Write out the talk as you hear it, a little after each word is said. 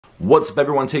What's up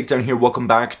everyone, Takedown here, welcome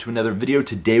back to another video.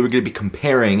 Today we're going to be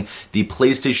comparing the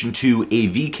PlayStation 2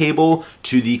 AV cable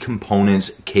to the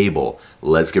components cable.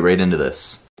 Let's get right into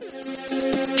this.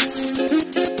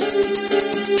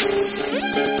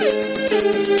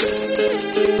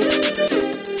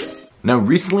 Now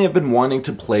recently I've been wanting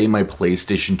to play my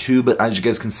PlayStation 2, but as you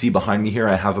guys can see behind me here,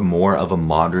 I have more of a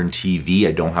modern TV.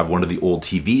 I don't have one of the old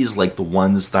TVs like the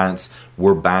ones that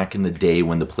were back in the day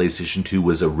when the PlayStation 2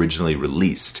 was originally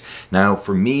released. Now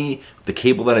for me, the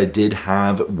cable that I did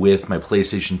have with my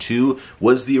PlayStation 2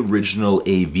 was the original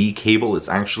AV cable. It's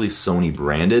actually Sony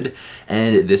branded,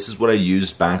 and this is what I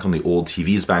used back on the old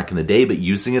TVs back in the day, but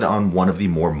using it on one of the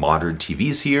more modern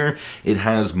TVs here, it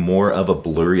has more of a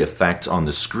blurry effect on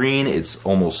the screen. It's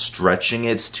almost stretching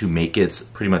it to make it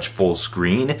pretty much full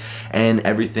screen, and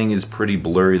everything is pretty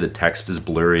blurry. The text is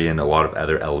blurry and a lot of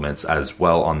other elements as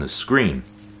well on the screen.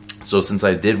 So since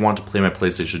I did want to play my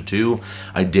PlayStation 2,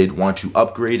 I did want to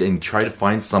upgrade and try to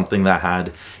find something that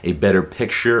had a better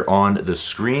picture on the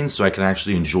screen so I can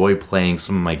actually enjoy playing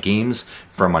some of my games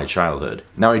from my childhood.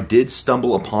 Now I did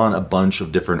stumble upon a bunch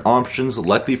of different options.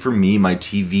 Luckily for me, my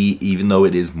TV, even though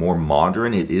it is more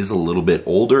modern, it is a little bit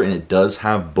older, and it does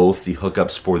have both the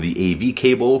hookups for the AV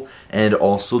cable and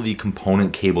also the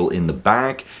component cable in the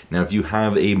back. Now if you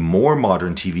have a more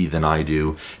modern TV than I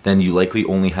do, then you likely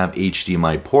only have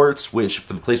HDMI ports, which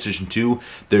for the PlayStation 2,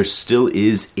 there still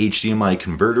is HDMI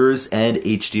converters and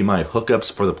HDMI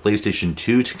hookups for the PlayStation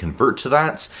 2 to convert to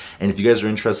that. And if you guys are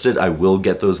interested, I will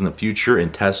get those in the future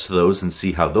and test those and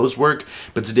see how those work.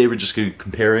 But today we're just going to be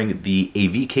comparing the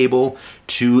AV cable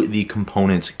to the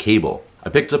component cable. I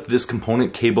picked up this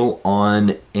component cable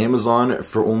on Amazon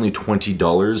for only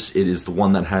 $20. It is the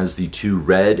one that has the two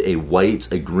red, a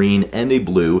white, a green, and a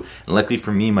blue. And luckily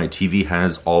for me, my TV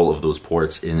has all of those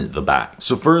ports in the back.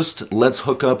 So first, let's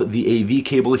hook up the AV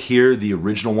cable here, the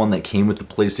original one that came with the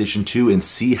PlayStation 2, and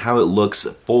see how it looks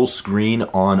full screen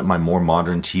on my more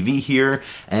modern TV here.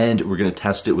 And we're gonna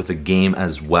test it with a game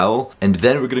as well. And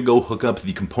then we're gonna go hook up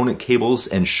the component cables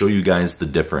and show you guys the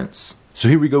difference. So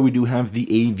here we go, we do have the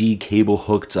AV cable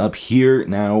hooked up here.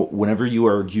 Now, whenever you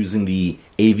are using the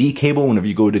AV cable, whenever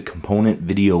you go to component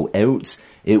video out,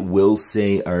 it will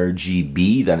say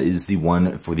RGB. That is the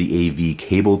one for the AV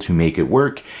cable to make it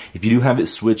work. If you do have it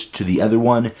switched to the other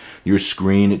one, your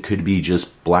screen could be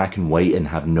just black and white and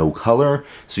have no color.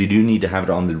 So you do need to have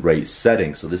it on the right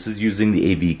setting. So this is using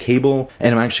the AV cable,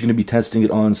 and I'm actually going to be testing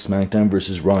it on SmackDown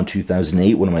vs. Raw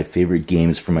 2008, one of my favorite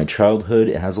games from my childhood.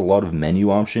 It has a lot of menu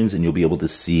options, and you'll be able to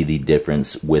see the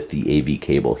difference with the AV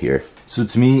cable here. So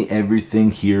to me,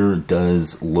 everything here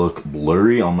does look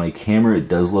blurry. On my camera, it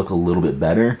does look a little bit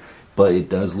better, but it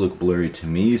does look blurry to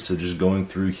me. So just going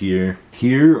through here.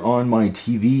 Here on my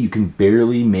TV, you can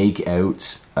barely make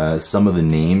out some of the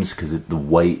names because the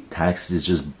white text is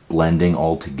just blending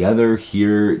all together.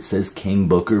 Here it says King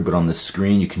Booker, but on the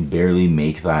screen you can barely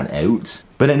make that out.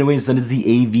 But anyways, that is the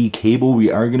AV cable.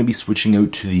 We are going to be switching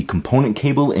out to the component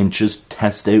cable and just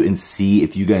test out and see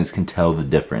if you guys can tell the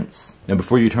difference. Now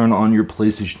before you turn on your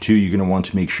PlayStation 2, you're going to want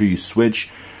to make sure you switch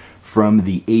from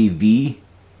the AV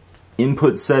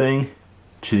input setting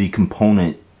to the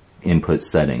component input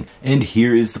setting. And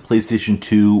here is the PlayStation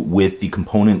 2 with the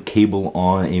component cable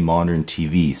on a modern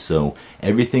TV. So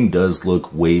everything does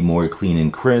look way more clean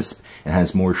and crisp. It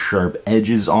has more sharp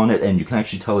edges on it, and you can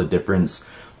actually tell the difference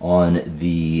on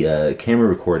the camera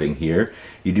recording here.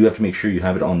 You do have to make sure you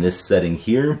have it on this setting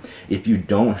here. If you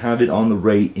don't have it on the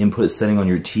right input setting on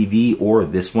your TV, or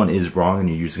this one is wrong and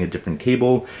you're using a different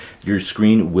cable, your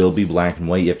screen will be black and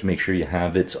white. You have to make sure you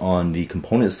have it on the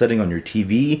component setting on your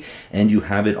TV, and you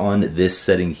have it on this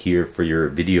setting here for your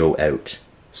video out.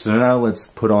 So now let's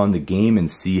put on the game and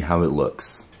see how it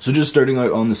looks. So just starting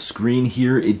out on the screen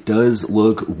here, it does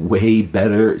look way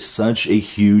better. Such a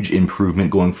huge improvement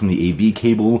going from the AV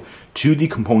cable to the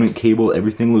component cable.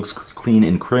 Everything looks clean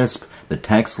and crisp. The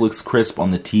text looks crisp on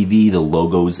the TV, the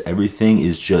logos, everything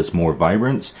is just more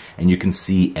vibrant, and you can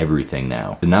see everything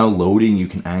now. So now loading, you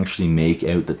can actually make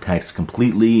out the text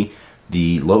completely.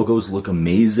 The logos look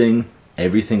amazing.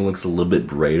 Everything looks a little bit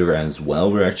brighter as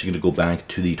well. We're actually going to go back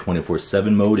to the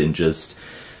 24/7 mode and just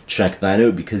check that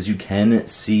out, because you can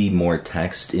see more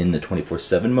text in the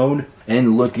 24/7 mode.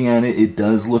 And looking at it, it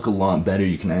does look a lot better.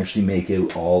 You can actually make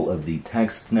out all of the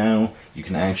text now. You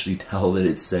can actually tell that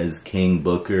it says King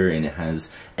Booker and it has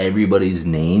everybody's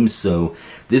name. So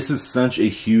this is such a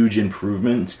huge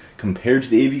improvement compared to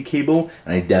the AV cable,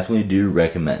 and I definitely do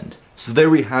recommend. So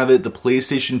there we have it, the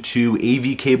PlayStation 2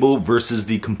 AV cable versus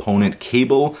the component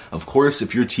cable. Of course,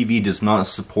 if your TV does not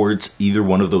support either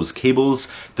one of those cables,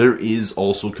 there is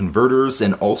also converters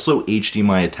and also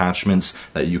HDMI attachments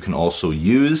that you can also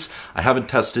use. I haven't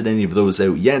tested any of those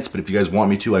out yet, but if you guys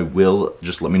want me to, I will.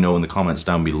 Just let me know in the comments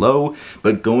down below.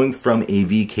 But going from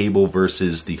AV cable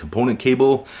versus the component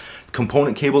cable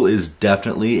is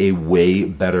definitely a way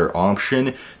better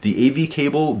option. The AV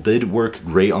cable did work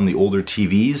great on the older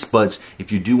TVs, but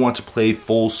if you do want to play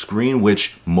full screen,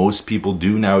 which most people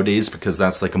do nowadays because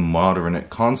that's like a modern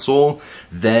console,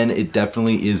 then it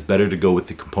definitely is better to go with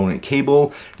the component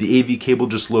cable. The AV cable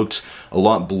just looked a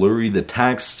lot blurry, the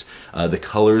text, the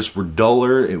colors were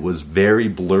duller, it was very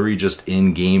blurry just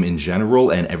in game in general,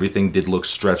 and everything did look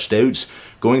stretched out.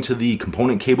 Going to the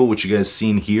component cable, which you guys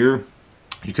seen here,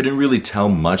 you couldn't really tell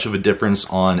much of a difference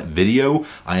on video.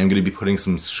 I am going to be putting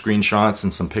some screenshots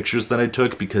and some pictures that I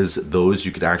took because those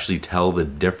you could actually tell the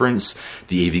difference.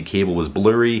 The AV cable was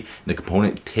blurry, the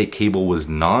component cable was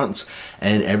not,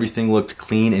 and everything looked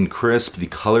clean and crisp. The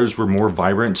colors were more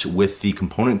vibrant with the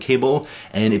component cable,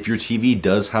 and if your TV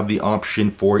does have the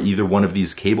option for either one of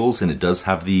these cables and it does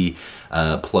have the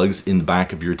plugs in the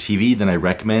back of your TV, then I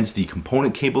recommend the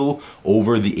component cable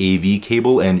over the AV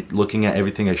cable, and looking at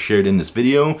everything I shared in this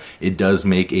video, it does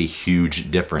make a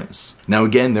huge difference. Now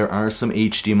again, there are some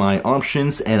HDMI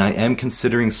options and I am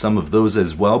considering some of those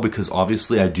as well because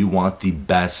obviously I do want the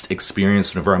best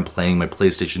experience whenever I'm playing my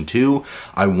PlayStation 2.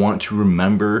 I want to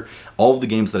remember all of the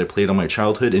games that I played on my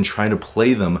childhood and try to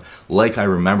play them like I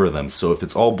remember them. So if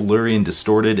it's all blurry and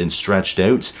distorted and stretched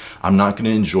out, I'm not going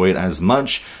to enjoy it as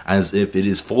much as if it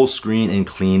is full screen and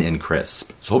clean and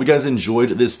crisp. So hope you guys enjoyed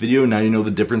this video. Now you know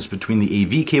the difference between the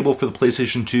AV cable for the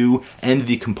PlayStation 2 and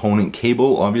the component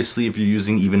cable. Obviously, if you're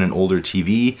using even an older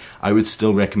TV, I would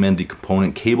still recommend the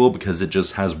component cable because it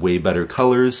just has way better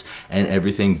colors and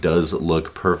everything does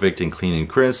look perfect and clean and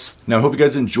crisp. Now I hope you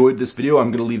guys enjoyed this video. I'm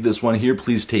going to leave this one here.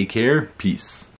 Please take care. Peace.